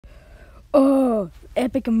Oh,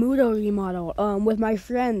 epic Muto remodel. With my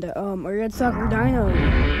friend, Red Soccer Dino.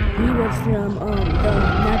 He was from the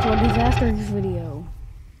natural disasters video,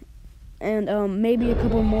 and maybe a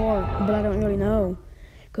couple more, but I don't really know,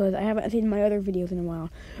 cause I haven't seen my other videos in a while.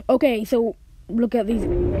 Okay, so look at these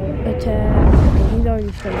attacks. Okay, he's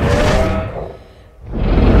already started.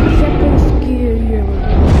 Separate skill.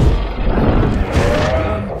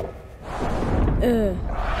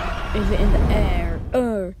 Is it in the air?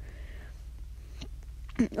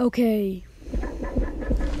 Okay.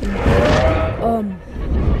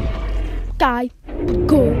 Die.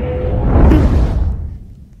 Go.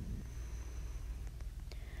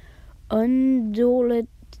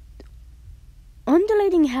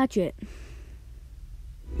 Undulating hatchet.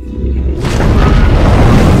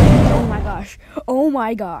 Oh my gosh. Oh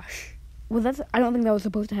my gosh. Well, I don't think that was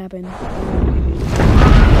supposed to happen.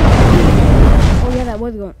 Oh yeah, that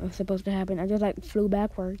was supposed to happen. I just flew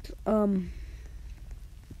backwards.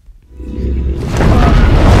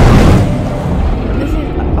 This is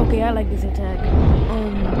okay. I like this attack.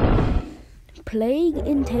 Plague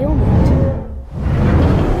entailment.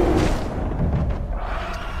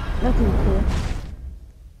 That's pretty cool.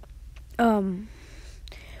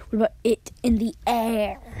 What about it in the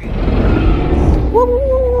air? Whoa, whoa,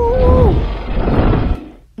 whoa, whoa.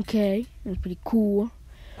 Okay, that's pretty cool.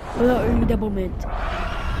 What about redoublement?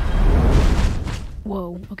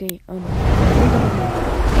 Whoa, okay,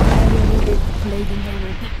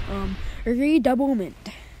 redoublement.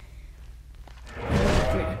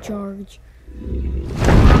 Charge. Dude,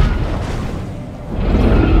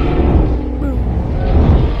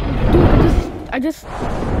 I just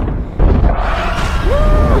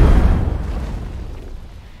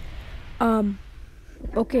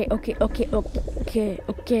okay.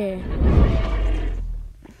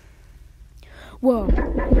 Whoa.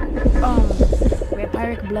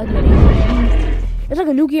 Vampiric blood money. It's like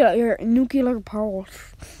a nuclear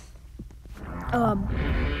pulse.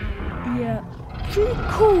 Yeah. Pretty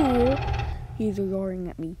cool. He's roaring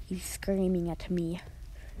at me. He's screaming at me.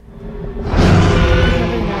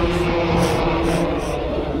 Very nice.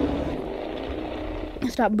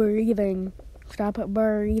 Stop breathing. Stop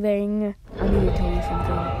breathing. I need to tell you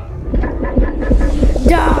something.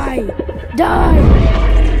 Die! Die!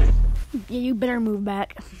 Yeah, you better move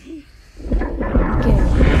back. Okay.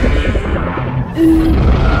 Oh,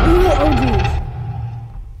 jeez.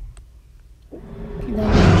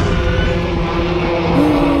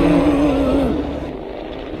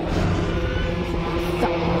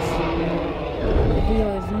 The video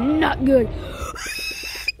is not good.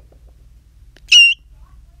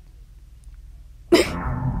 Sorry,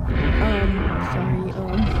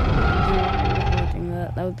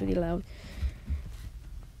 that was pretty loud.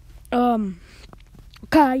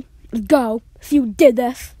 Okay, let's go. See you did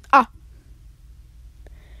this.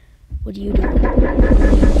 What do you do?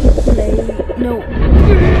 Play? No.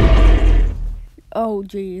 Oh,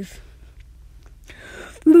 jeez.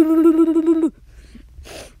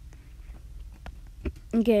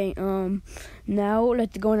 Okay, now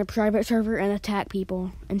let's go on a private server and attack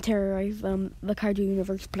people and terrorize the Kaiju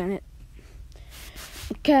Universe planet.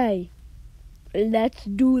 Okay, let's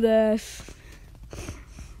do this.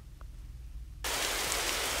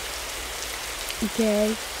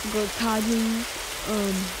 Okay, go to Kaiju,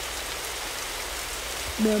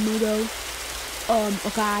 Muto,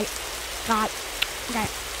 okay.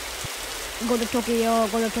 Go to Tokyo.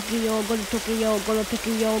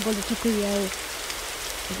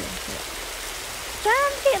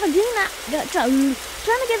 Trying to get the Gina, trying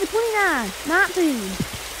to get the 29, not to.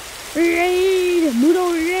 Raid,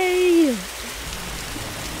 Muto raid.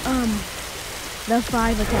 The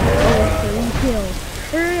 5 attack, 3 kills.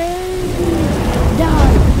 Raid,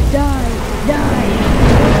 die.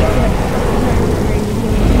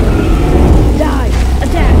 Die,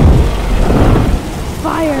 attack.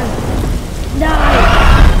 Fire, die.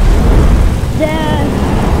 Death.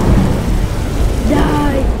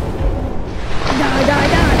 Die.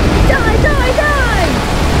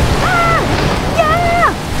 Ah!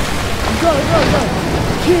 Yeah! Go.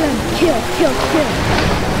 Kill.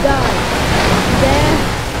 Die. Death.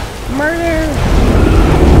 Murder.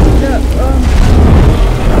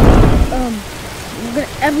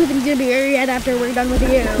 Everything's gonna be right after we're done with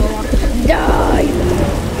you. Die!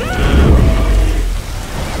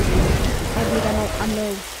 I think I'm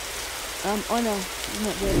low. Oh no, I'm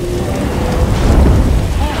not good.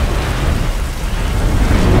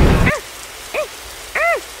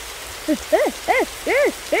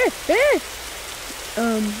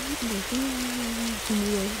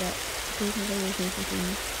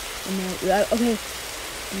 Okay.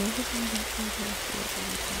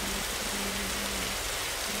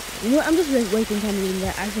 You know what? I'm just wasting time doing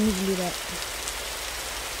that. I shouldn't even do that.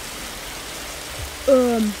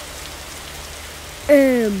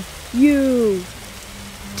 M-U-T-O.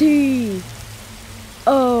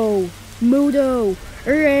 Muto.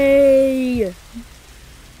 Hooray!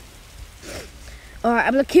 Alright,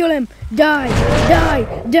 I'm gonna kill him. Die! Die!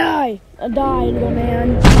 Die! Die, little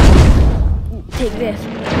man. Take this.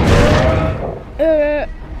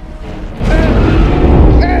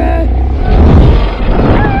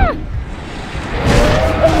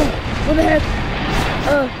 What the heck?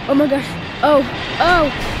 Oh my gosh. Oh.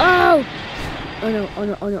 Oh no, oh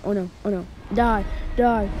no. Die.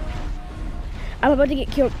 I'm about to get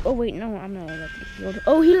killed. Oh wait, no, I'm not about to get killed.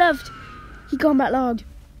 Oh, he left. He combat logged.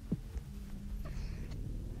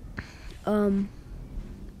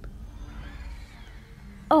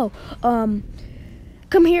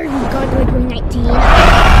 Come here, you godlike 19.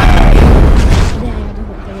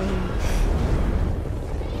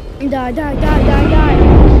 Die.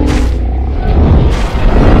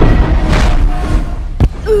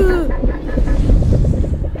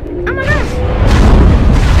 Oh my gosh!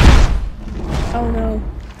 Oh no.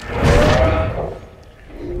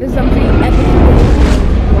 There's something epic.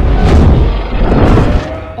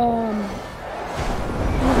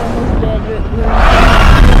 He's almost dead.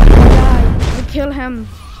 Die. Kill him.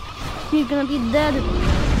 He's gonna be dead.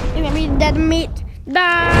 He's gonna be dead meat.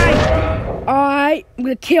 Die! Alright, I'm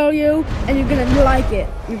gonna kill you, and you're gonna like it.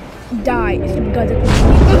 You die. It's because of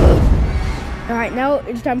Alright, now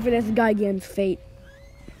it's time for this guy game's fate.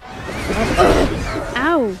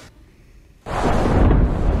 Ow!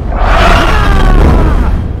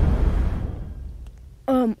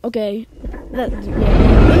 Okay.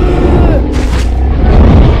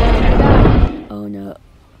 Oh no.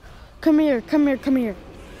 Come here.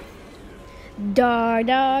 Die.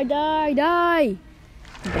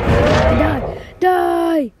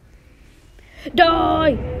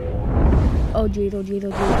 Oh jeez.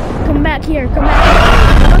 Come back here. I'm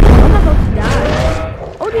not supposed to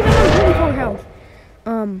die. Oh dude, I'm on 24 health.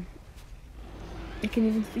 I can't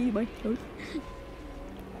even see my health.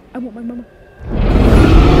 I want my mama.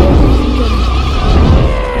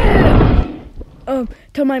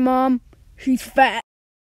 Tell my mom she's fat.